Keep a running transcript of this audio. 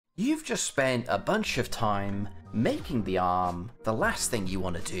You've just spent a bunch of time making the arm. The last thing you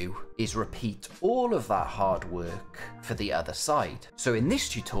want to do is repeat all of that hard work for the other side. So in this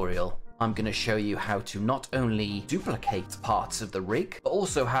tutorial, I'm going to show you how to not only duplicate parts of the rig, but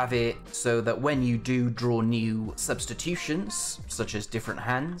also have it so that when you do draw new substitutions, such as different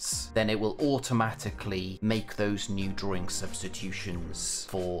hands, then it will automatically make those new drawing substitutions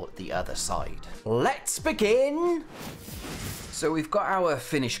for the other side. Let's begin! So we've got our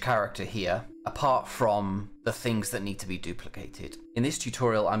finished character here, apart from the things that need to be duplicated. In this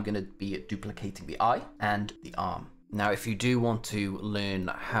tutorial, I'm going to be duplicating the eye and the arm. Now, if you do want to learn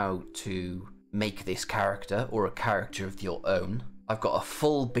how to make this character or a character of your own, I've got a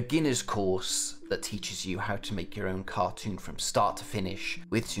full beginner's course that teaches you how to make your own cartoon from start to finish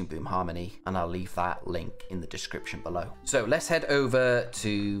with Toon Boom Harmony, and I'll leave that link in the description below. So let's head over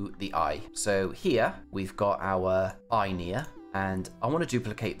to the eye. So here we've got our eye near, and I want to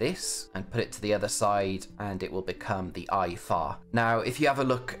duplicate this and put it to the other side, and it will become the eye far. Now, if you have a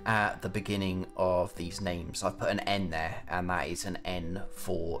look at the beginning of these names, I've put an N there, and that is an N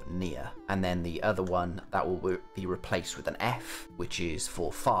for near. And then the other one, that will be replaced with an F, which is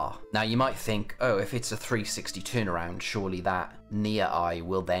for far. Now, you might think, oh, if it's a 360 turnaround, surely that near eye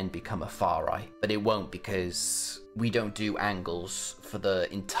will then become a far eye. But it won't, because we don't do angles for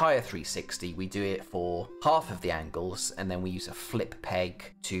the entire 360. We do it for half of the angles, and then we use a flip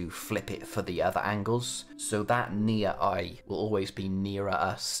peg to flip it for the other angles. So that near eye will always be nearer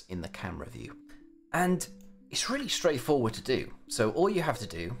us in the camera view. And it's really straightforward to do. So all you have to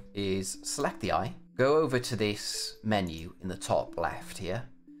do is select the eye, go over to this menu in the top left here,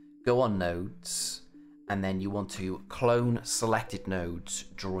 go on nodes, and then you want to clone selected nodes,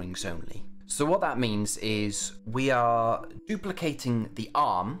 drawings only. So what that means is we are duplicating the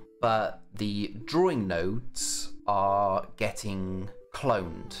arm, but the drawing nodes are getting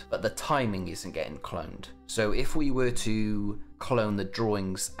cloned, but the timing isn't getting cloned. So if we were to clone the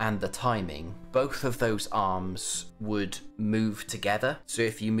drawings and the timing, both of those arms would move together. So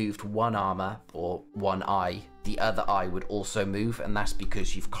if you moved one armor or one eye, the other eye would also move, and that's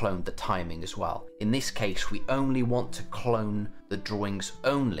because you've cloned the timing as well. In this case, we only want to clone the drawings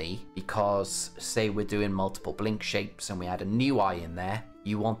only because, say we're doing multiple blink shapes and we add a new eye in there,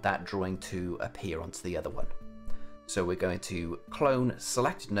 you want that drawing to appear onto the other one. So we're going to clone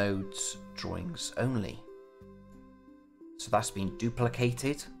selected nodes, drawings only. So that's been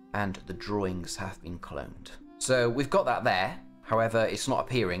duplicated and the drawings have been cloned. So we've got that there. However, it's not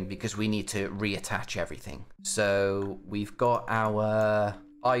appearing because we need to reattach everything. So we've got our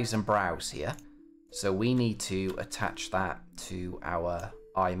eyes and brows here. So we need to attach that to our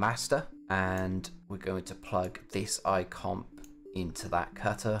eye master, and we're going to plug this eye comp into that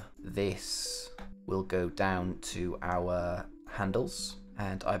cutter. This will go down to our handles,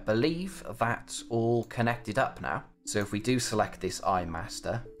 and I believe that's all connected up now. So if we do select this eye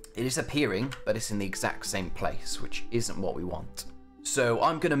master, it is appearing, but it's in the exact same place, which isn't what we want. So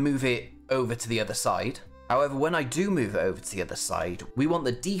I'm going to move it over to the other side. However, when I do move it over to the other side, we want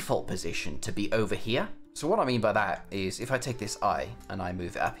the default position to be over here. So what I mean by that is if I take this eye and I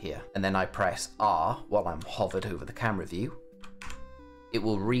move it up here, and then I press R while I'm hovered over the camera view, it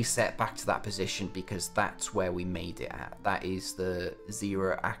will reset back to that position because that's where we made it at. That is the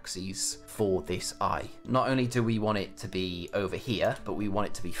 0 axis for this eye. Not only do we want it to be over here, but we want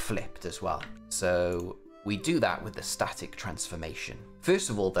it to be flipped as well. So we do that with the static transformation. First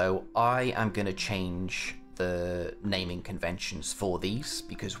of all though, I am going to change the naming conventions for these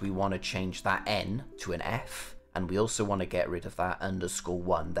because we want to change that N to an F, and we also want to get rid of that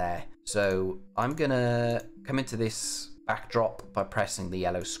 _1 there. So I'm going to come into this backdrop by pressing the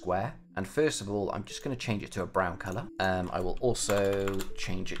yellow square, and first of all I'm just going to change it to a brown color. I will also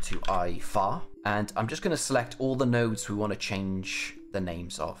change it to eye far, and I'm just going to select all the nodes we want to change the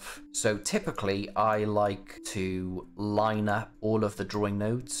names of. So typically I like to line up all of the drawing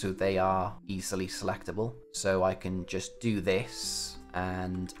nodes so they are easily selectable. So I can just do this,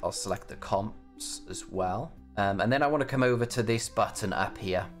 and I'll select the comps as well, and then I want to come over to this button up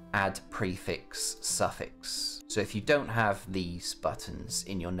here, add prefix suffix. So if you don't have these buttons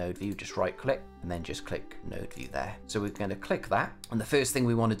in your node view, just right click and then just click node view there. So we're going to click that, and the first thing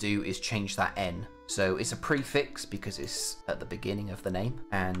we want to do is change that N. So it's a prefix because it's at the beginning of the name,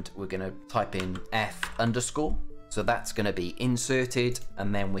 and we're going to type in F_. So that's going to be inserted,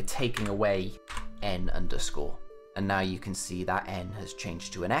 and then we're taking away N_. And now you can see that N has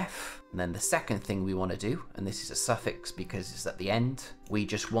changed to an F. And then the second thing we want to do, and this is a suffix because it's at the end, we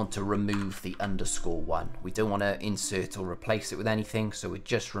just want to remove the _1. We don't want to insert or replace it with anything, so we're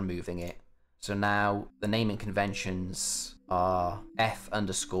just removing it. So now the naming conventions are F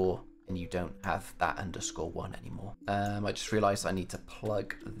underscore, and you don't have that _1 anymore. I just realized I need to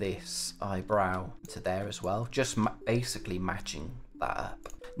plug this eyebrow to there as well, just basically matching that up.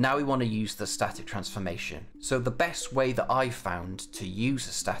 Now we want to use the static transformation. So the best way that I found to use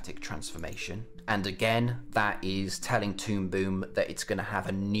a static transformation, and again, that is telling Toon Boom that it's going to have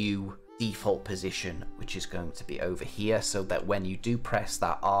a new default position, which is going to be over here, so that when you do press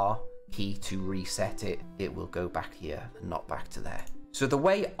that R key to reset it, it will go back here and not back to there. So the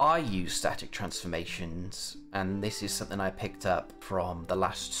way I use static transformations, and this is something I picked up from the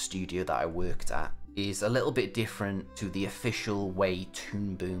last studio that I worked at, is a little bit different to the official way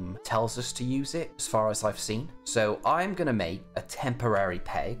Toon Boom tells us to use it, as far as I've seen. So I'm going to make a temporary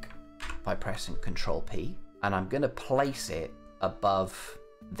peg by pressing Ctrl P, and I'm going to place it above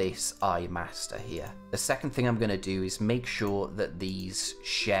this eye master here. The second thing I'm going to do is make sure that these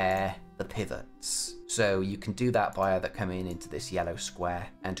share the pivots. So you can do that by either coming into this yellow square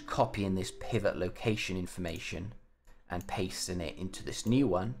and copying this pivot location information and pasting it into this new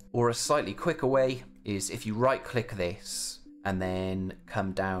one. Or a slightly quicker way is if you right click this and then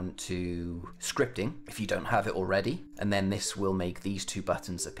come down to scripting, if you don't have it already, and then this will make these two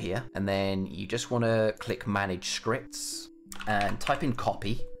buttons appear. And then you just want to click manage scripts and type in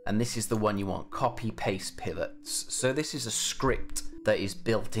copy, and this is the one you want, copy paste pivots. So this is a script that is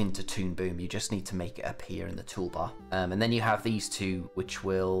built into Toon Boom. You just need to make it appear in the toolbar. And then you have these two, which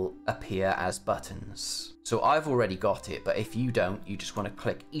will appear as buttons. So I've already got it, but if you don't, you just want to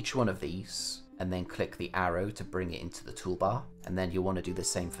click each one of these and then click the arrow to bring it into the toolbar. And then you'll want to do the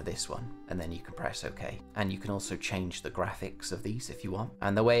same for this one. And then you can press OK. And you can also change the graphics of these if you want.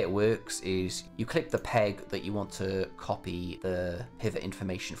 And the way it works is you click the peg that you want to copy the pivot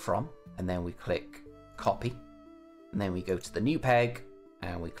information from. And then we click copy. And then we go to the new peg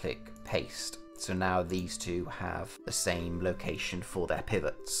and we click paste. So now these two have the same location for their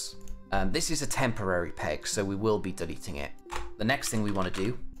pivots. This is a temporary peg, so we will be deleting it. The next thing we want to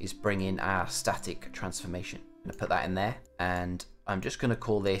do is bring in our static transformation. I'm going to put that in there, and I'm just going to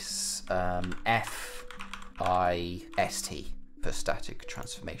call this FIST for static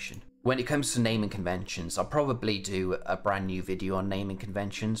transformation. When it comes to naming conventions, I'll probably do a brand new video on naming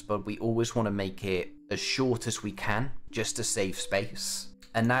conventions, but we always want to make it as short as we can, just to save space.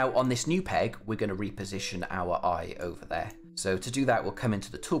 And now on this new peg, we're going to reposition our eye over there. So to do that, we'll come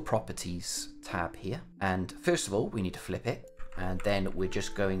into the Tool Properties tab here. And first of all, we need to flip it. And then we're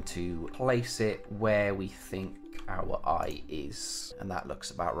just going to place it where we think our eye is. And that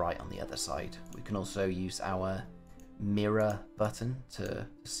looks about right on the other side. We can also use our mirror button to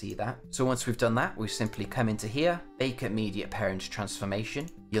see that. So once we've done that, we simply come into here, make immediate parent transformation.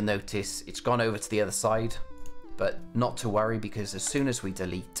 You'll notice it's gone over to the other side, but not to worry, because as soon as we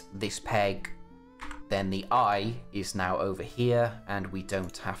delete this peg, then the eye is now over here and we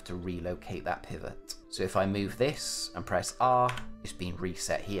don't have to relocate that pivot. So if I move this and press R, it's been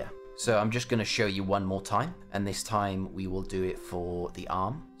reset here. So I'm just going to show you one more time, and this time we will do it for the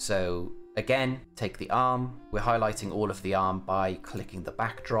arm. So again, take the arm. We're highlighting all of the arm by clicking the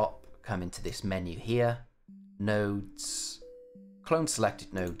backdrop, come into this menu here, nodes, clone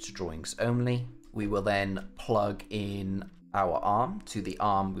selected nodes, drawings only. We will then plug in our arm to the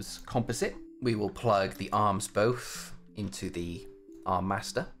arms composite. We will plug the arms both into the arm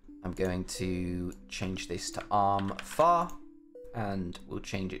master. I'm going to change this to arm far, and we'll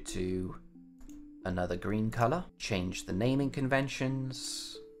change it to another green color. Change the naming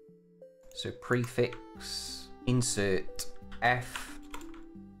conventions. So prefix, insert F,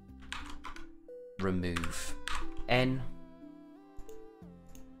 remove N,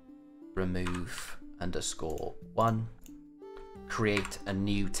 remove _1, create a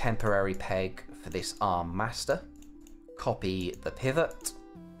new temporary peg for this arm master, copy the pivot,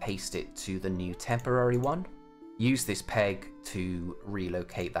 paste it to the new temporary one, use this peg to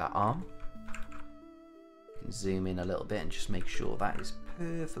relocate that arm. You can zoom in a little bit and just make sure that is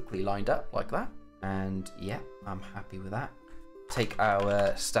perfectly lined up like that. And yeah, I'm happy with that. Take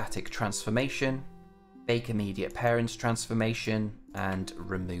our static transformation, make immediate parent transformation, and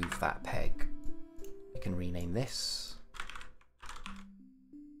remove that peg. We can rename this.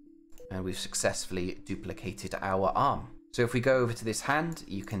 And we've successfully duplicated our arm. So if we go over to this hand,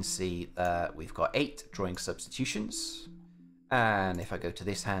 you can see that we've got 8 drawing substitutions. And if I go to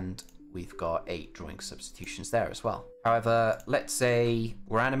this hand, we've got 8 drawing substitutions there as well. However, let's say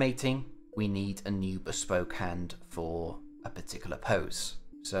we're animating, we need a new bespoke hand for a particular pose.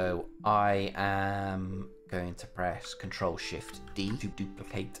 So I am going to press Ctrl Shift D to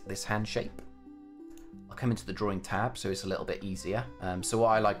duplicate this hand shape. I'll come into the drawing tab so it's a little bit easier. So what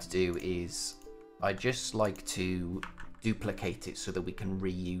I like to do is I just like to duplicate it so that we can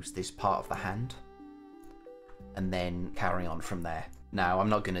reuse this part of the hand and then carry on from there. Now, I'm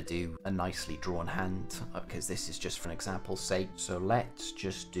not going to do a nicely drawn hand because this is just for an example's sake. So let's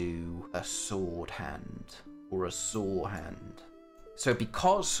just do a sword hand or a saw hand. So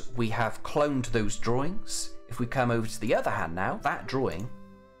because we have cloned those drawings, if we come over to the other hand now, that drawing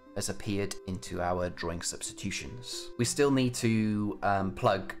has appeared into our drawing substitutions. We still need to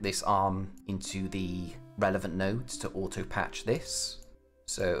plug this arm into the relevant nodes to auto patch this.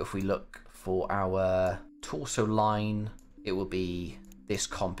 So if we look for our torso line, it will be this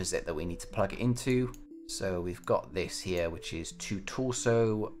composite that we need to plug it into. So we've got this here, which is to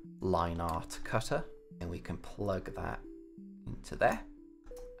torso line art cutter, and we can plug that into there.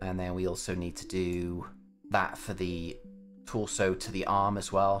 And then we also need to do that for the torso to the arm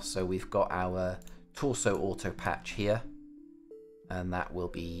as well. So we've got our torso auto patch here, and that will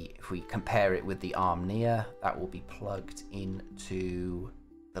be, if we compare it with the arm near, that will be plugged into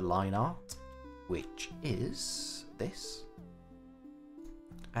the line art, which is this,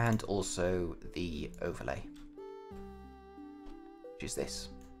 and also the overlay, which is this,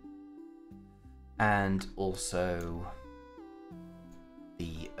 and also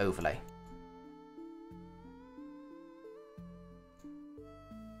the overlay.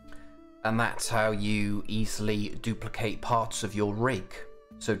 And that's how you easily duplicate parts of your rig.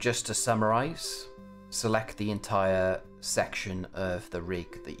 So just to summarize, select the entire section of the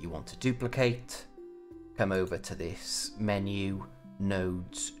rig that you want to duplicate, come over to this menu,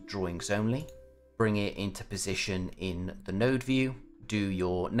 Nodes, Drawings Only, bring it into position in the node view, do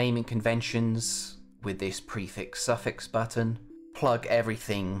your naming conventions with this prefix suffix button, plug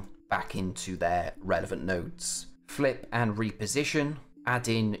everything back into their relevant nodes, flip and reposition, add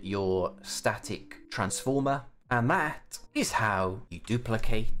in your static transformer, and that is how you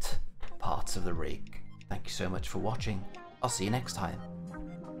duplicate parts of the rig. Thank you so much for watching. I'll see you next time.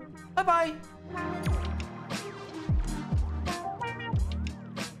 Bye bye!